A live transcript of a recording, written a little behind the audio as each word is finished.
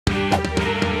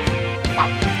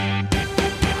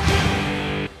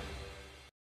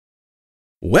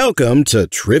Welcome to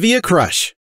Trivia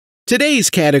Crush. Today's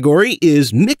category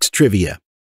is mixed trivia.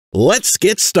 Let's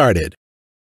get started.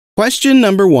 Question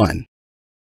number 1.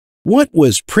 What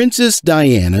was Princess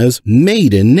Diana's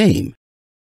maiden name?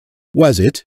 Was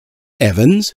it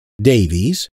Evans,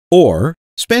 Davies, or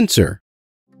Spencer?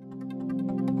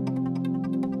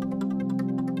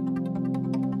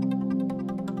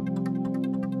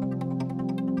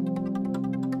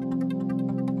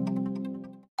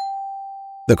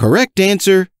 The correct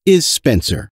answer is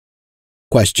Spencer.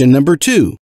 Question number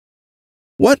 2.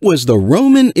 What was the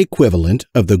Roman equivalent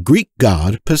of the Greek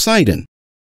god Poseidon?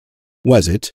 Was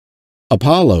it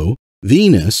Apollo,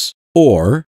 Venus,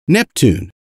 or Neptune?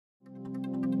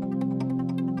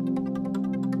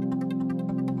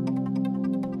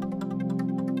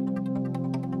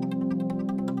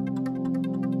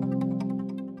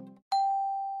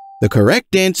 The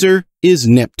correct answer is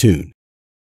Neptune.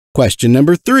 Question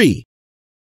number 3.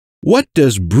 What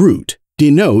does brut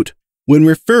denote when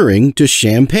referring to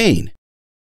champagne?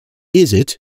 Is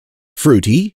it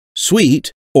fruity,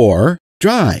 sweet, or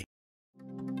dry?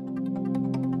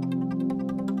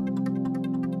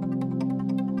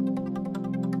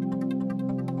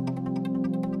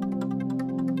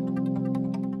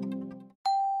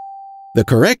 The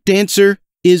correct answer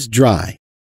is dry.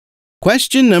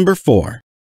 Question number 4.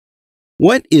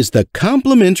 What is the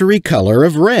complementary color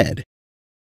of red?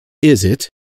 Is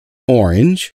it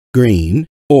orange, green,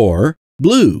 or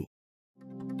blue?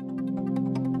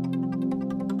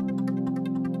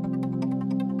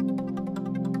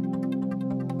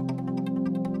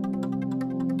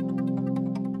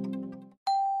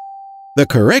 The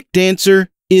correct answer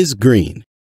is green.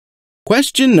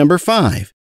 Question number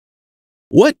 5.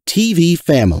 What TV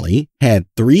family had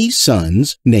 3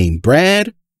 sons named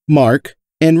Brad, Mark,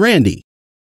 and Randy?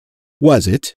 Was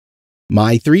it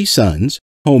My 3 Sons,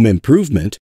 Home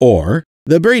Improvement, or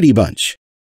the Brady Bunch?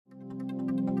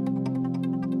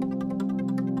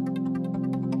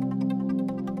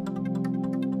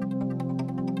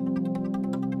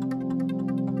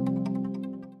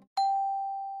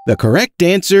 The correct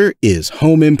answer is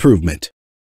Home Improvement.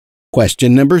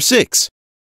 Question number 6.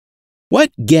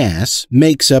 What gas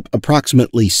makes up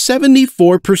approximately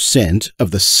 74%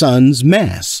 of the Sun's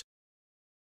mass?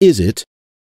 Is it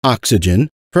oxygen,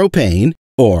 propane,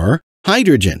 or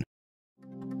hydrogen?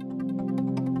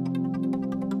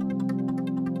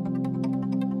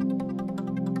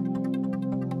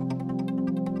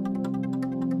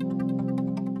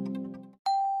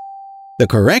 The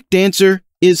correct answer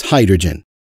is hydrogen.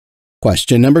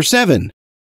 Question number 7.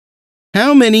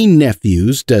 How many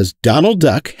nephews does Donald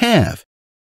Duck have?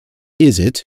 Is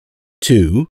it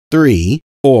 2, 3,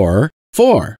 or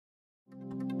 4?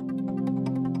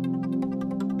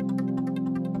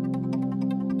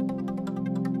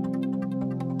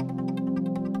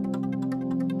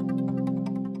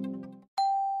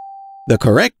 The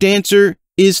correct answer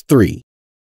is 3.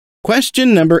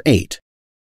 Question number 8.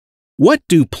 What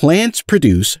do plants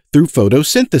produce through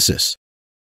photosynthesis?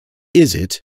 Is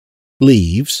it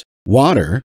leaves,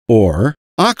 water, or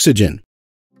oxygen?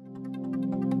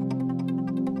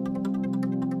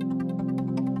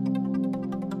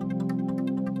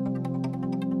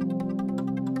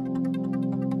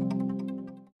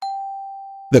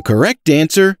 The correct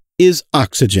answer is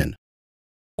oxygen.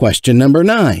 Question number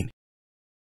 9.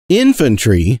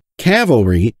 Infantry,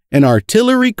 cavalry, and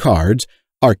artillery cards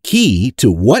are key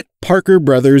to what Parker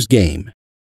Brothers game?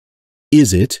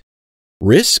 Is it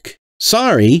Risk,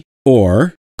 Sorry,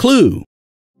 or Clue?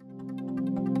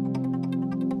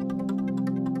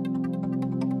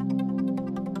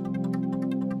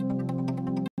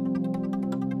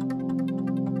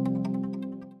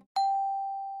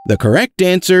 The correct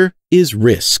answer is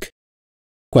Risk.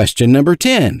 Question number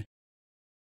 10.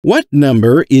 What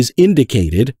number is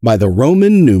indicated by the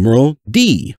Roman numeral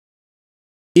D?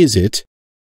 Is it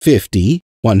 50,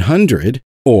 100,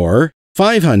 or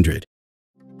 500?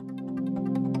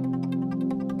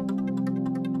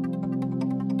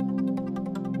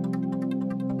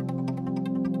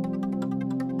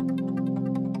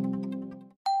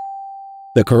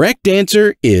 The correct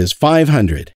answer is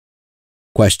 500.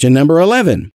 Question number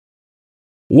 11.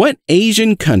 What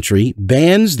Asian country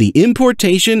bans the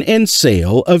importation and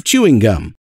sale of chewing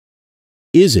gum?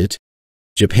 Is it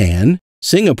Japan,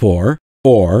 Singapore,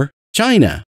 or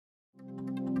China?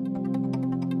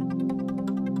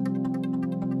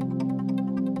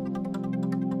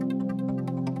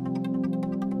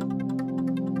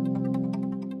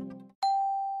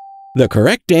 The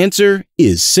correct answer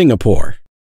is Singapore.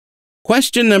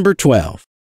 Question number 12.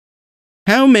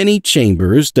 How many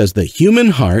chambers does the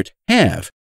human heart have?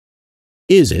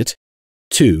 Is it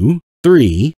 2,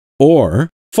 3, or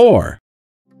 4?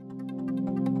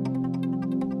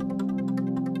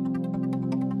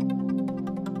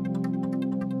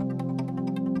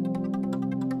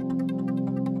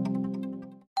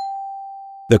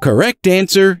 The correct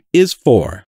answer is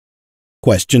 4.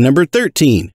 Question number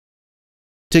 13.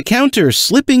 To counter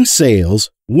slipping sales,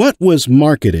 what was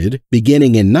marketed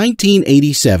beginning in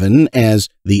 1987 as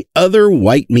the other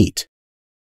white meat?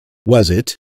 Was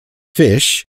it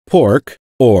fish, pork,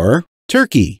 or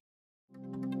turkey?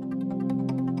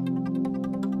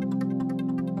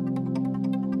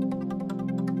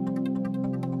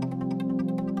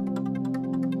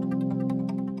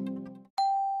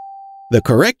 The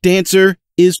correct answer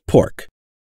is pork.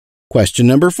 Question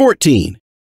number 14.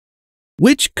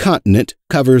 Which continent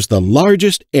covers the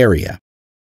largest area?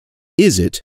 Is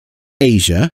it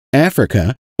Asia,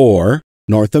 Africa, or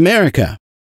North America?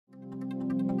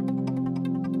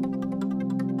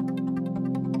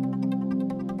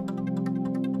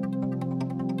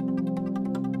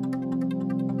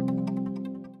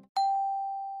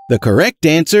 The correct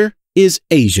answer is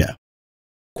Asia.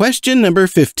 Question number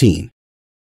 15.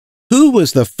 Who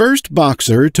was the first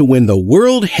boxer to win the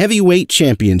World Heavyweight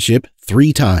Championship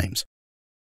 3 times?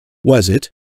 Was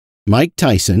it Mike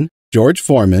Tyson, George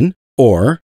Foreman,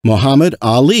 or Muhammad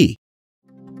Ali?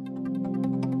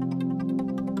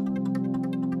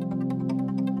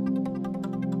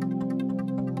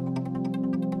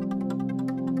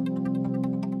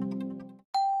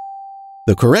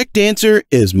 The correct answer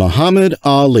is Muhammad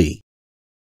Ali.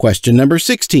 Question number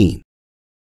 16.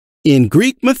 In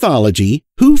Greek mythology,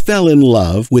 who fell in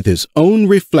love with his own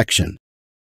reflection?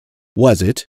 Was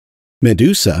it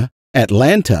Medusa,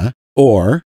 Atlanta,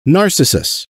 or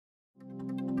Narcissus?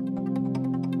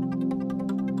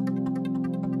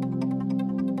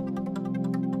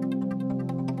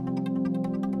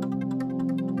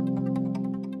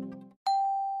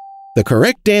 The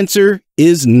correct answer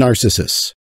is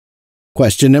Narcissus.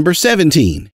 Question number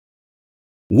 17.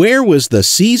 Where was the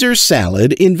Caesar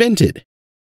salad invented?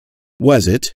 Was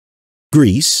it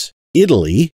Greece,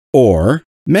 Italy, or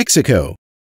Mexico?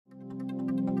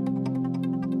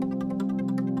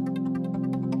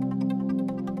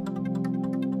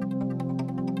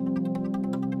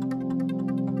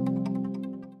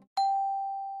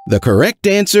 The correct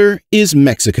answer is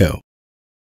Mexico.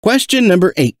 Question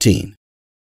number 18.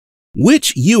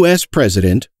 Which U.S.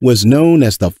 president was known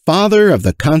as the father of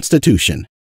the Constitution?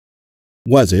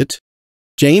 Was it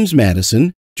James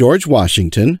Madison, George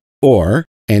Washington, or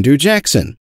Andrew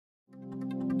Jackson?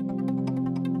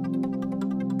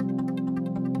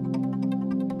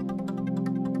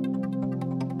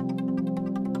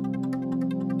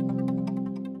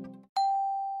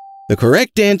 The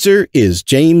correct answer is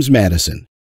James Madison.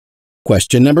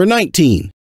 Question number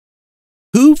 19.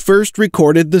 Who first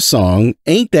recorded the song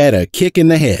Ain't That a Kick in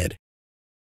the Head?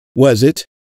 Was it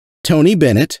Tony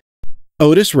Bennett,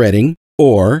 Otis Redding,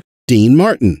 or Dean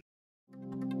Martin?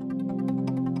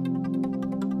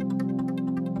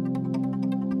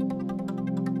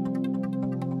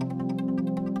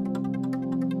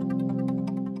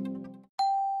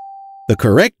 The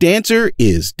correct answer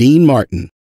is Dean Martin.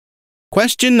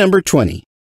 Question number 20.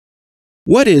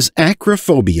 What is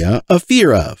acrophobia a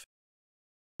fear of?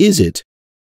 Is it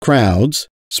crowds,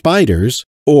 spiders,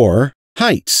 or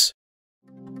heights?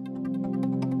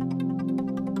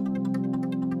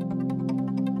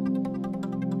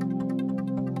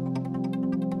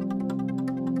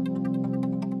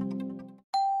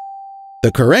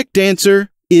 The correct answer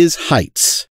is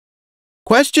heights.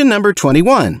 Question number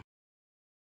 21.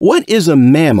 What is a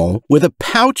mammal with a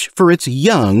pouch for its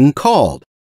young called?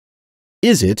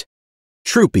 Is it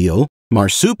trupial,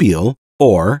 marsupial,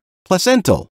 or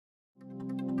placental?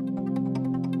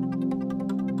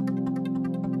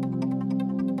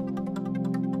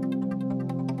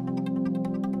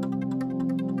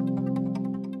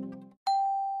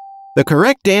 The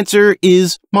correct answer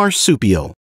is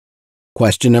marsupial.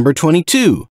 Question number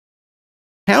 22.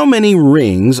 How many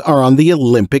rings are on the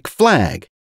Olympic flag?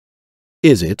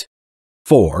 Is it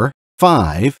 4,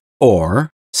 5,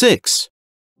 or 6?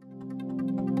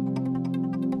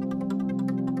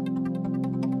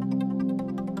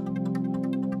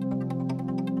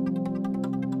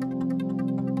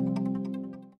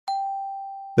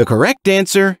 The correct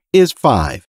answer is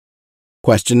 5.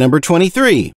 Question number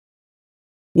 23.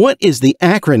 What is the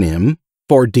acronym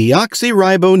for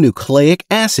deoxyribonucleic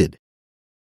acid?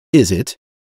 Is it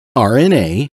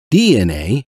RNA,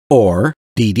 DNA, or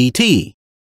DDT?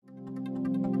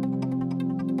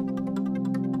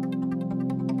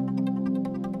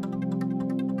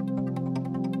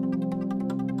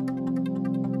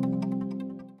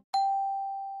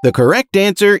 The correct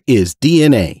answer is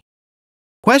DNA.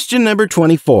 Question number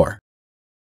 24.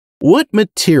 What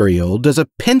material does a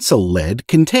pencil lead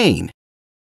contain?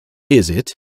 Is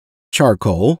it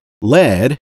charcoal,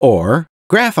 lead, or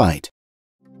graphite?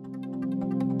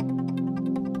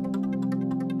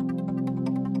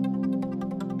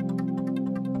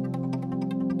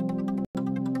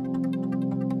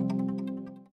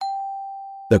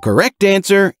 The correct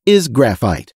answer is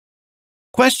graphite.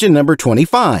 Question number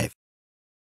 25.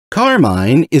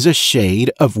 Carmine is a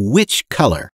shade of which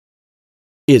color?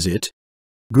 Is it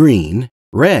green,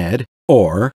 red,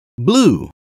 or blue?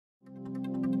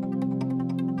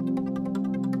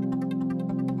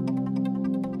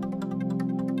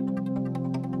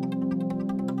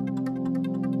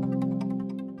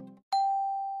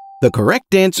 The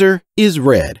correct answer is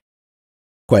red.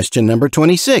 Question number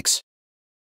 26.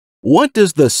 What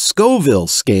does the Scoville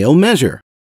scale measure?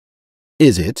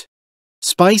 Is it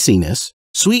spiciness,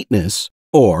 sweetness,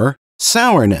 or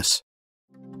sourness?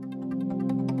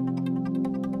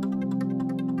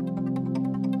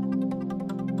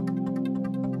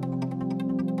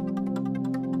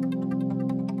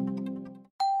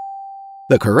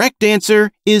 The correct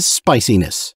answer is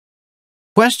spiciness.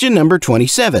 Question number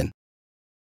 27.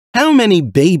 How many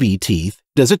baby teeth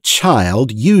does a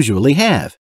child usually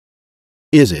have?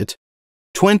 Is it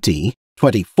 20,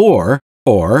 24,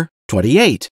 or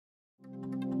 28?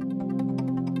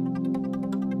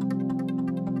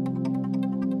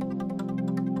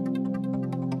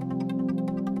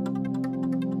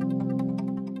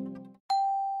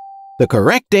 The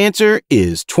correct answer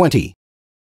is 20.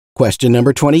 Question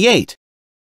number 28.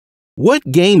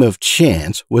 What game of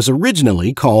chance was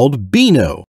originally called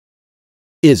Beano?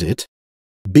 Is it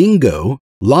bingo,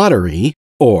 lottery,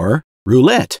 or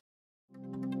roulette?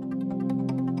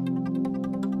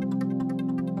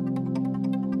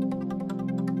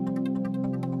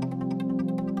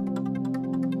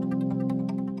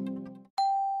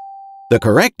 The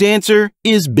correct answer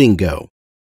is bingo.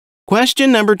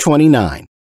 Question number 29.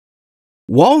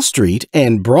 Wall Street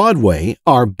and Broadway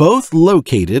are both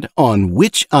located on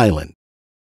which island?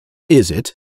 Is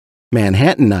it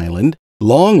Manhattan Island,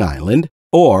 Long Island,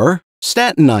 or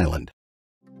Staten Island?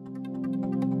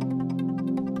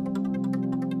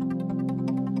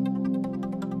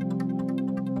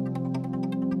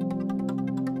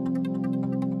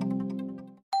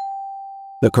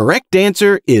 The correct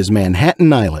answer is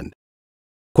Manhattan Island.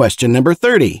 Question number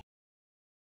 30.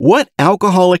 What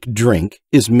alcoholic drink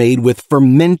is made with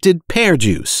fermented pear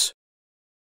juice?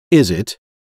 Is it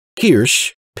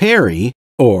Kirsch, Perry,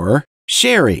 or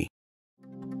Sherry?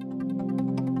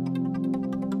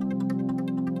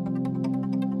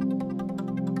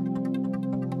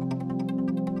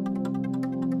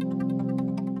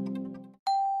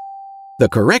 The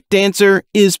correct answer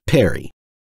is Perry.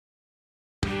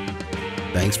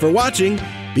 Thanks for watching.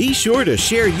 Be sure to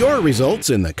share your results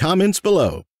in the comments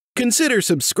below. Consider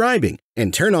subscribing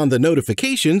and turn on the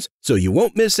notifications so you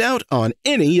won't miss out on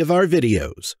any of our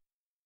videos.